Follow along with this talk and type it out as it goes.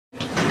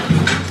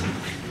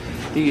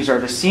These are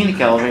the Scenic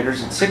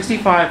elevators at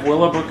 65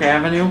 Willowbrook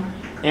Avenue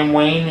in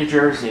Wayne, New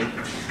Jersey.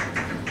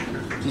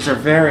 These are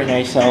very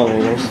nice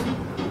elevators.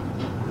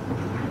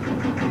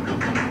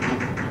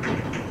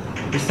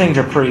 These things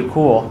are pretty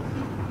cool.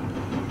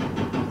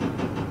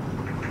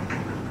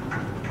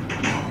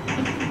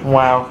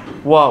 Wow.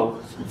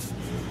 Whoa.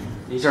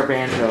 These are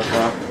banjos,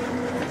 though.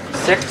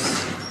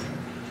 6,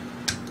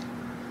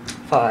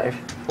 5,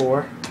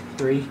 4,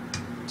 3,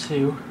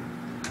 2,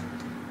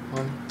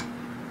 1.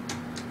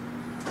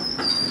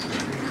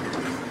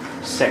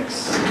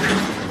 6.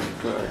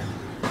 Good.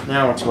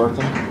 Now it's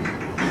working.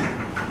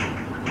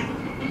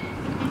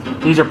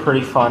 These are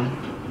pretty fun.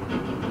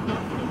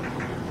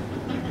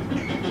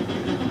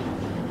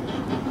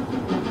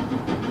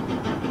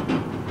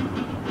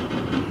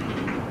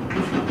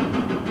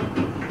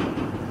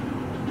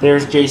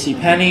 There's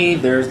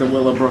JCPenney, there's the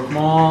Willowbrook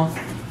Mall.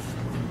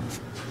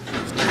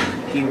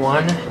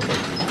 P1.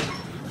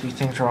 These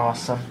things are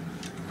awesome.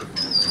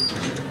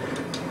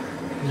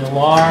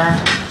 Millar.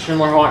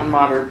 Schindler Houghton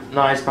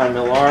modernized by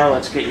Millar.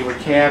 Let's get you a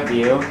cab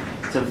view.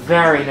 It's a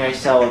very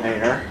nice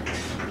elevator.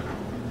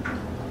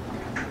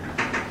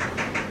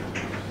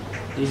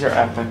 These are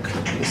epic.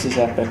 This is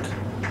epic.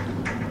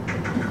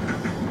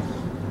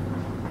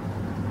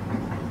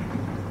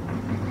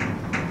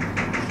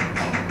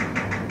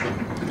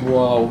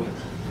 Whoa.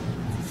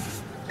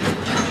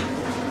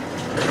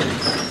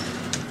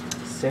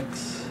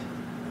 6.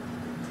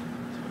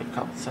 Wait a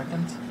couple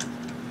seconds.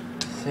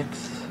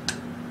 6.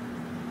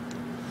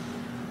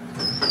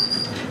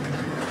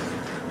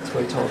 Let's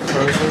wait till it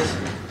closes.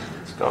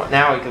 Let's go.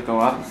 Now we could go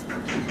up.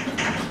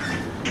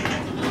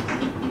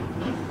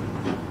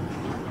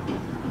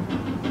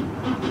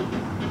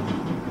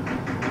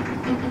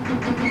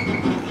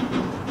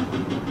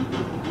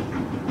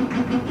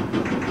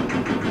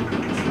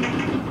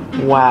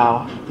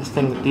 Wow,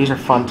 these are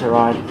fun to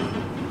ride.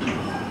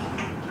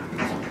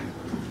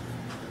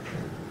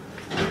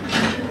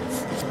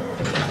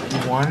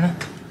 One.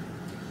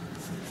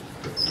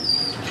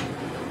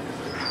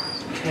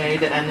 Okay,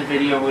 to end the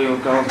video, we will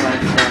go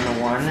back down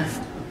to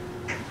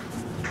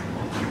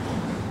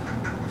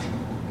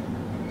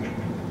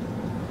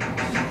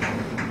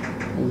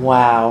 1.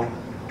 Wow.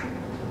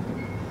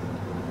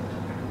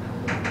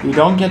 You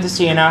don't get to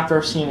see an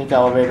outdoor scenic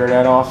elevator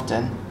that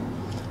often.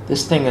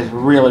 This thing is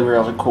really,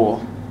 really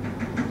cool.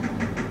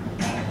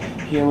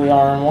 Here we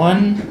are in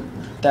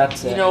 1.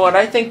 That's it. You know what?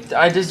 I think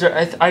I just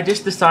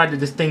decided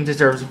this thing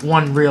deserves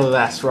one really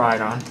last ride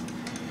on.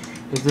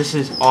 Because this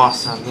is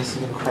awesome. This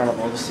is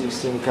incredible to see a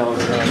scenic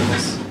elevator like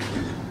this.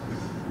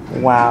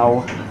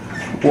 Wow.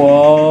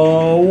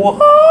 Whoa.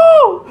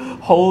 Whoa.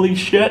 Holy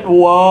shit.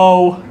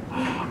 Whoa.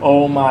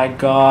 Oh my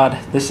god.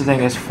 This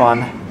thing is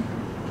fun.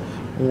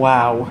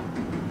 Wow.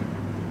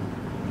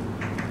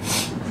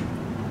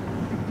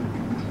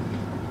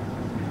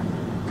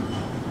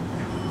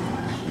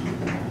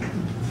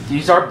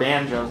 These are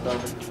banjos, though.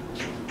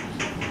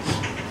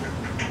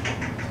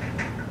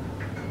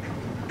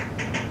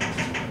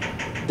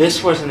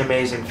 This was an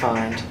amazing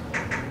find.